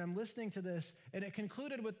 And I'm listening to this, and it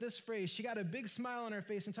concluded with this phrase. She got a big smile on her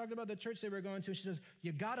face and talked about the church they were going to, and she says,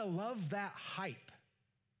 you gotta love that hype.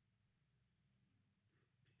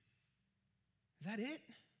 Is that it?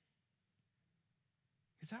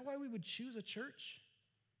 Is that why we would choose a church?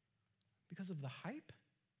 Because of the hype?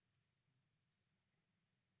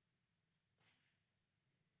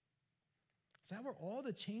 Is that where all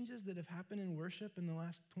the changes that have happened in worship in the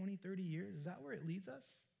last 20, 30 years, is that where it leads us?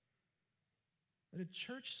 That a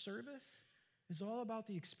church service is all about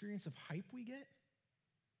the experience of hype we get?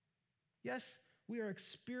 Yes, we are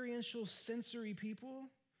experiential, sensory people,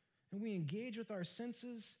 and we engage with our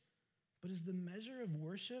senses, but is the measure of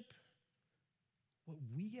worship what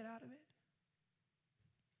we get out of it?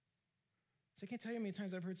 So I can't tell you how many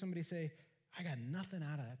times I've heard somebody say, I got nothing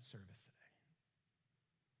out of that service today.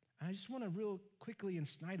 And I just want to real quickly and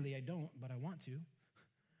snidely, I don't, but I want to. I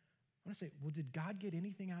want to say, well, did God get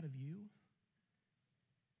anything out of you?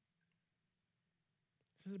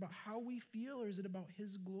 Is it about how we feel or is it about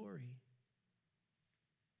his glory?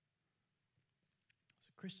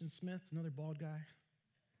 So Christian Smith, another bald guy,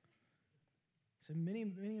 said many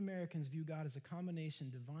Americans view God as a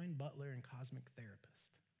combination divine butler and cosmic therapist.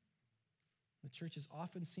 The church is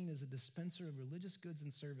often seen as a dispenser of religious goods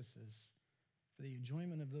and services for the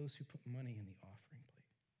enjoyment of those who put money in the offering plate.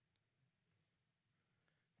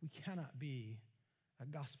 We cannot be a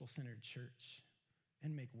gospel-centered church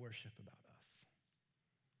and make worship about us.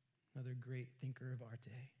 Another great thinker of our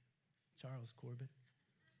day, Charles Corbett,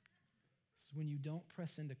 says, when you don't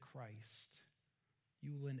press into Christ,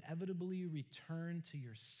 you will inevitably return to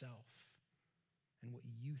yourself and what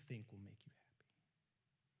you think will make you happy.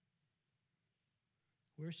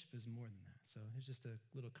 Worship is more than that. So here's just a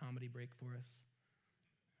little comedy break for us.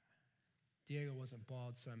 Diego wasn't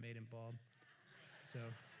bald, so I made him bald. So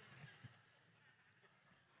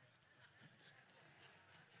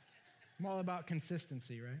I'm all about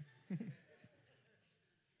consistency, right?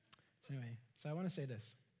 Anyway, so I want to say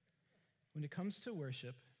this. When it comes to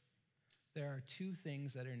worship, there are two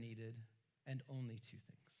things that are needed, and only two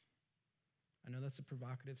things. I know that's a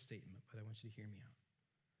provocative statement, but I want you to hear me out.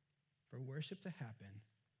 For worship to happen,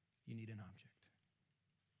 you need an object.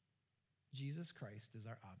 Jesus Christ is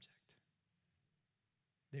our object.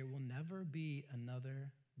 There will never be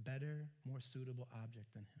another better, more suitable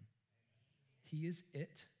object than him. He is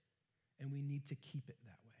it, and we need to keep it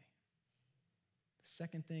that way. The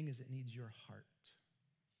second thing is it needs your heart.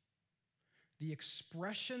 The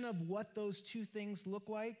expression of what those two things look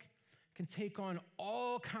like can take on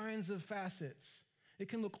all kinds of facets. It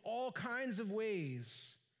can look all kinds of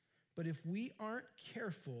ways. But if we aren't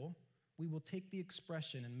careful, we will take the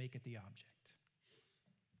expression and make it the object.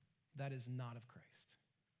 That is not of Christ.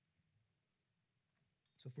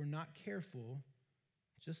 So if we're not careful,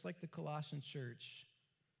 just like the Colossian church,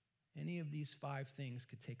 any of these 5 things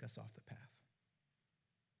could take us off the path.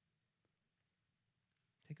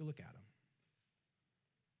 Take a look at them.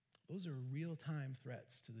 Those are real-time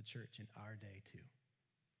threats to the church in our day, too.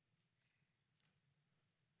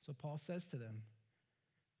 So Paul says to them,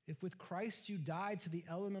 if with Christ you died to the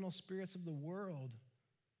elemental spirits of the world,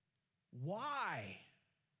 why?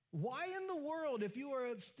 Why in the world, if you are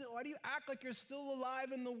still, why do you act like you're still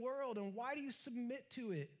alive in the world? And why do you submit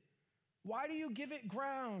to it? Why do you give it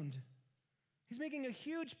ground? He's making a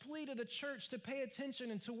huge plea to the church to pay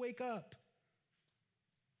attention and to wake up.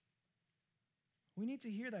 We need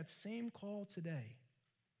to hear that same call today.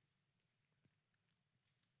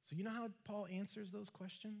 So you know how Paul answers those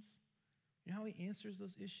questions? You know how he answers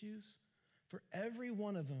those issues? For every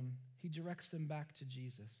one of them, he directs them back to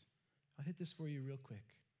Jesus. I'll hit this for you real quick.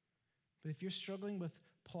 But if you're struggling with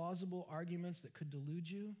plausible arguments that could delude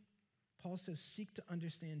you, Paul says, seek to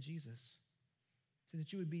understand Jesus, so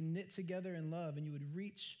that you would be knit together in love and you would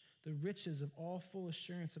reach the riches of all full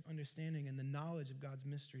assurance of understanding and the knowledge of God's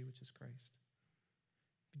mystery, which is Christ.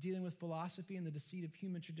 Dealing with philosophy and the deceit of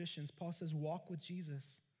human traditions, Paul says, walk with Jesus.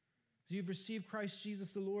 As you've received Christ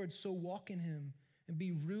Jesus the Lord, so walk in him and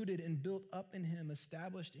be rooted and built up in him,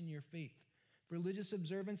 established in your faith. If religious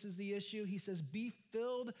observance is the issue, he says, be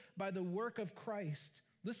filled by the work of Christ.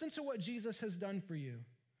 Listen to what Jesus has done for you.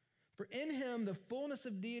 For in him the fullness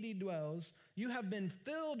of deity dwells. You have been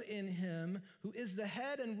filled in him, who is the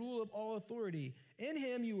head and rule of all authority. In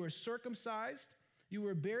him you were circumcised. You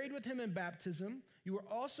were buried with him in baptism. You were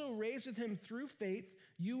also raised with him through faith.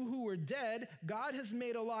 You who were dead, God has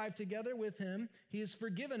made alive together with him. He has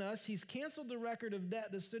forgiven us. He's canceled the record of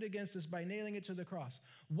debt that stood against us by nailing it to the cross.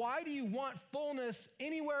 Why do you want fullness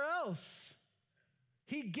anywhere else?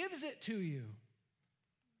 He gives it to you.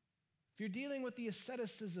 If you're dealing with the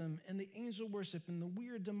asceticism and the angel worship and the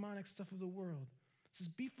weird demonic stuff of the world, it says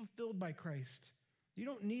be fulfilled by Christ. You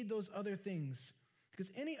don't need those other things,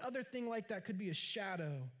 because any other thing like that could be a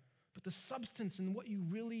shadow, but the substance and what you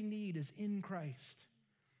really need is in Christ.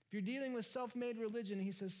 If you're dealing with self-made religion,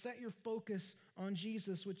 he says, set your focus on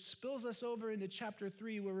Jesus, which spills us over into chapter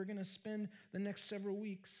 3, where we're going to spend the next several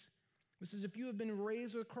weeks. It says, if you have been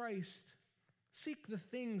raised with Christ, seek the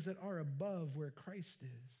things that are above where Christ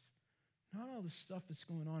is, not all the stuff that's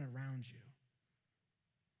going on around you.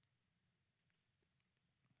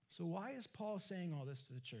 So why is Paul saying all this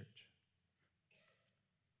to the church?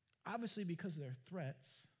 Obviously because of their threats,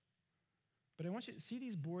 but I want you to see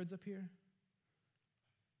these boards up here.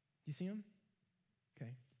 You see them?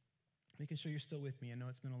 Okay. Making sure you're still with me. I know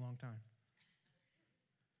it's been a long time.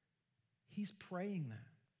 He's praying that.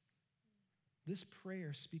 This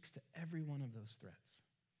prayer speaks to every one of those threats.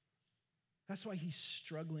 That's why he's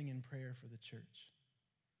struggling in prayer for the church.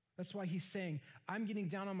 That's why he's saying, I'm getting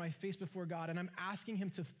down on my face before God, and I'm asking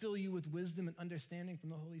him to fill you with wisdom and understanding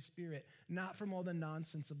from the Holy Spirit, not from all the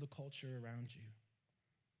nonsense of the culture around you.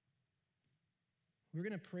 We're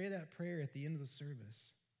going to pray that prayer at the end of the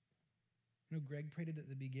service. I know Greg prayed it at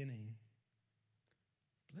the beginning.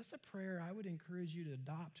 But that's a prayer I would encourage you to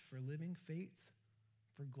adopt for Living Faith,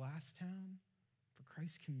 for Glasstown, for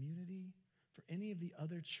Christ Community, for any of the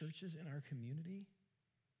other churches in our community.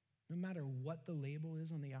 No matter what the label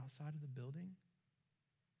is on the outside of the building.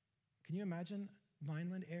 Can you imagine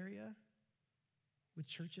Vineland area with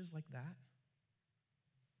churches like that?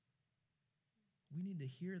 We need to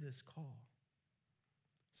hear this call.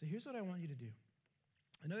 So here's what I want you to do.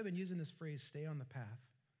 I know I've been using this phrase, stay on the path.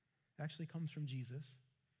 It actually comes from Jesus.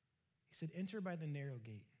 He said, enter by the narrow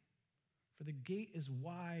gate. For the gate is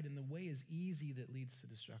wide and the way is easy that leads to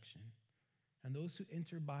destruction. And those who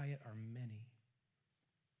enter by it are many.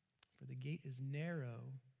 For the gate is narrow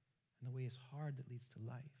and the way is hard that leads to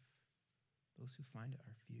life. Those who find it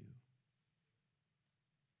are few.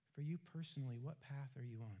 For you personally, what path are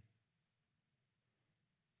you on?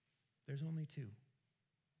 There's only two.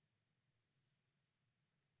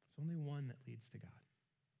 It's only one that leads to God.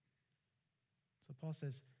 So Paul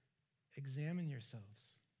says, examine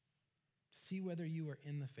yourselves to see whether you are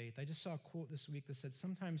in the faith. I just saw a quote this week that said,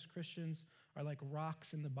 sometimes Christians are like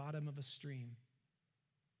rocks in the bottom of a stream.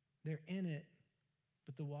 They're in it,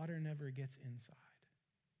 but the water never gets inside.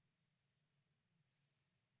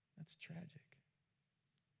 That's tragic.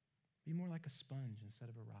 Be more like a sponge instead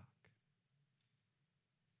of a rock.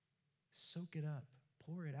 Soak it up,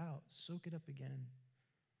 pour it out, soak it up again.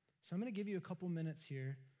 So I'm going to give you a couple minutes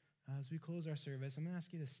here as we close our service. I'm going to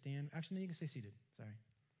ask you to stand. Actually, no, you can stay seated. Sorry.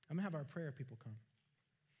 I'm going to have our prayer people come.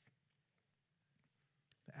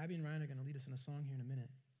 But Abby and Ryan are going to lead us in a song here in a minute.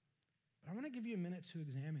 But I want to give you a minute to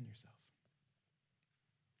examine yourself.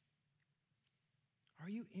 Are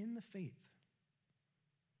you in the faith?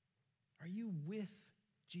 Are you with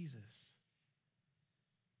Jesus?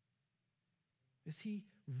 Is he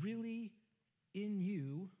really in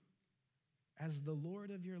you as the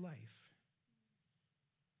Lord of your life?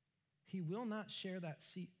 He will not share that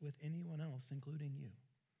seat with anyone else, including you.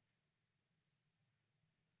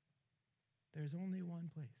 There's only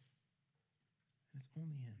one place, and it's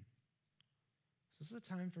only him. So this is a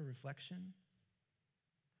time for reflection.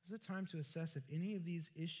 This is a time to assess if any of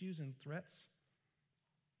these issues and threats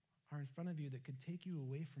are in front of you that could take you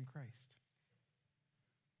away from Christ.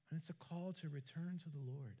 And it's a call to return to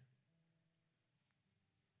the Lord.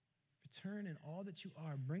 Return in all that you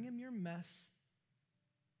are. Bring him your mess.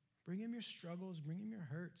 Bring him your struggles. Bring him your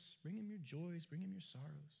hurts. Bring him your joys. Bring him your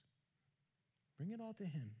sorrows. Bring it all to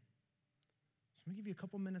him. So I'm going to give you a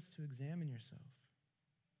couple minutes to examine yourself.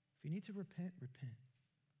 If you need to repent, repent.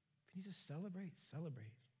 If you need to celebrate,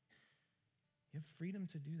 celebrate. You have freedom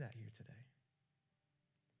to do that here today.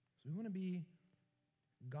 So we want to be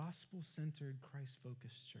gospel-centered,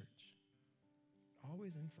 Christ-focused church.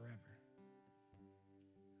 Always and forever.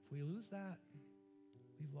 If we lose that,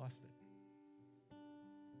 we've lost it.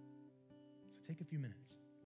 So take a few minutes.